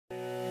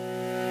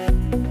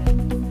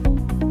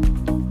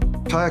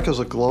KAYAK is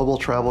a global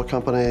travel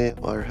company.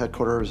 Our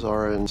headquarters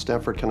are in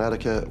Stamford,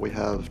 Connecticut. We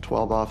have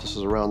 12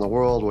 offices around the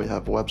world. We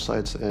have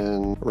websites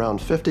in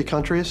around 50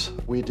 countries.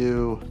 We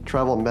do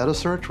travel meta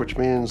search, which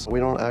means we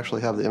don't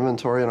actually have the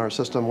inventory in our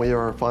system. We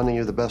are finding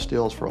you the best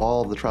deals for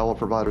all of the travel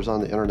providers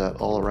on the internet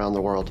all around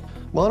the world.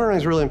 Monitoring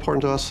is really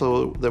important to us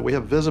so that we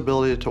have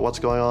visibility to what's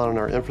going on in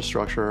our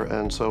infrastructure,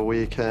 and so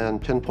we can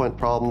pinpoint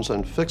problems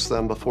and fix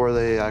them before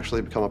they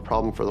actually become a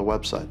problem for the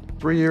website.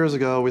 3 years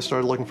ago, we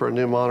started looking for a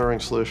new monitoring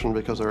solution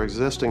because our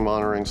existing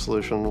monitoring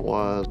solution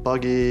was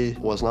buggy,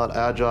 was not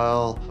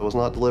agile, was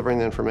not delivering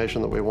the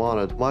information that we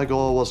wanted. My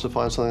goal was to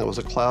find something that was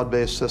a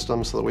cloud-based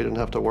system so that we didn't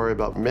have to worry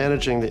about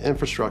managing the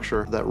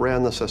infrastructure that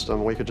ran the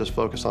system. We could just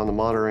focus on the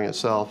monitoring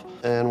itself.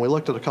 And we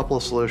looked at a couple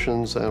of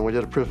solutions and we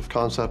did a proof of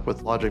concept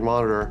with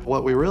LogicMonitor.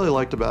 What we really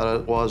liked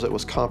about it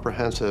was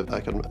comprehensive.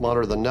 I could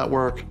monitor the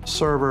network,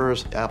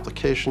 servers,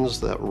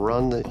 applications that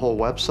run the whole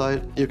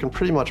website. You can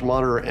pretty much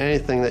monitor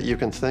anything that you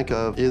can think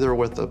of, either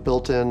with the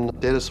built-in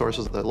data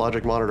sources that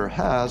LogicMonitor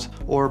has,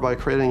 or by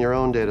creating your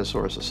own data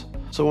sources.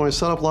 So when we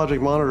set up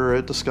LogicMonitor,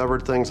 it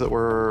discovered things that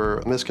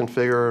were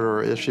misconfigured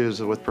or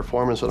issues with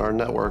performance in our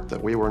network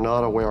that we were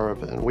not aware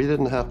of, and we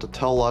didn't have to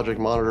tell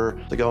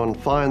LogicMonitor to go and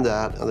find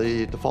that.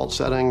 The default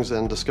settings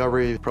and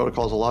discovery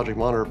protocols of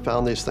LogicMonitor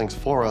found these things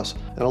for us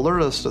and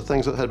alerted us to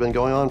things that had been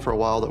going on for a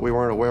while that we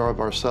weren't aware of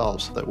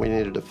ourselves that we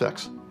needed to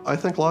fix. I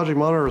think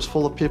LogicMonitor is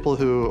full of people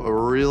who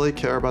really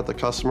care about the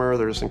customer.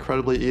 They're just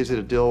incredibly easy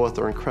to deal with.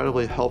 They're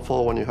incredibly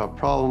helpful when you have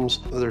problems.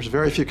 There's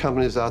very few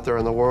companies out there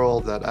in the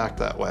world that act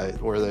that way,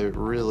 where they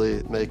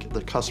really make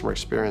the customer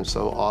experience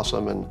so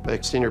awesome and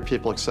make senior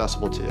people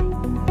accessible to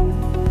you.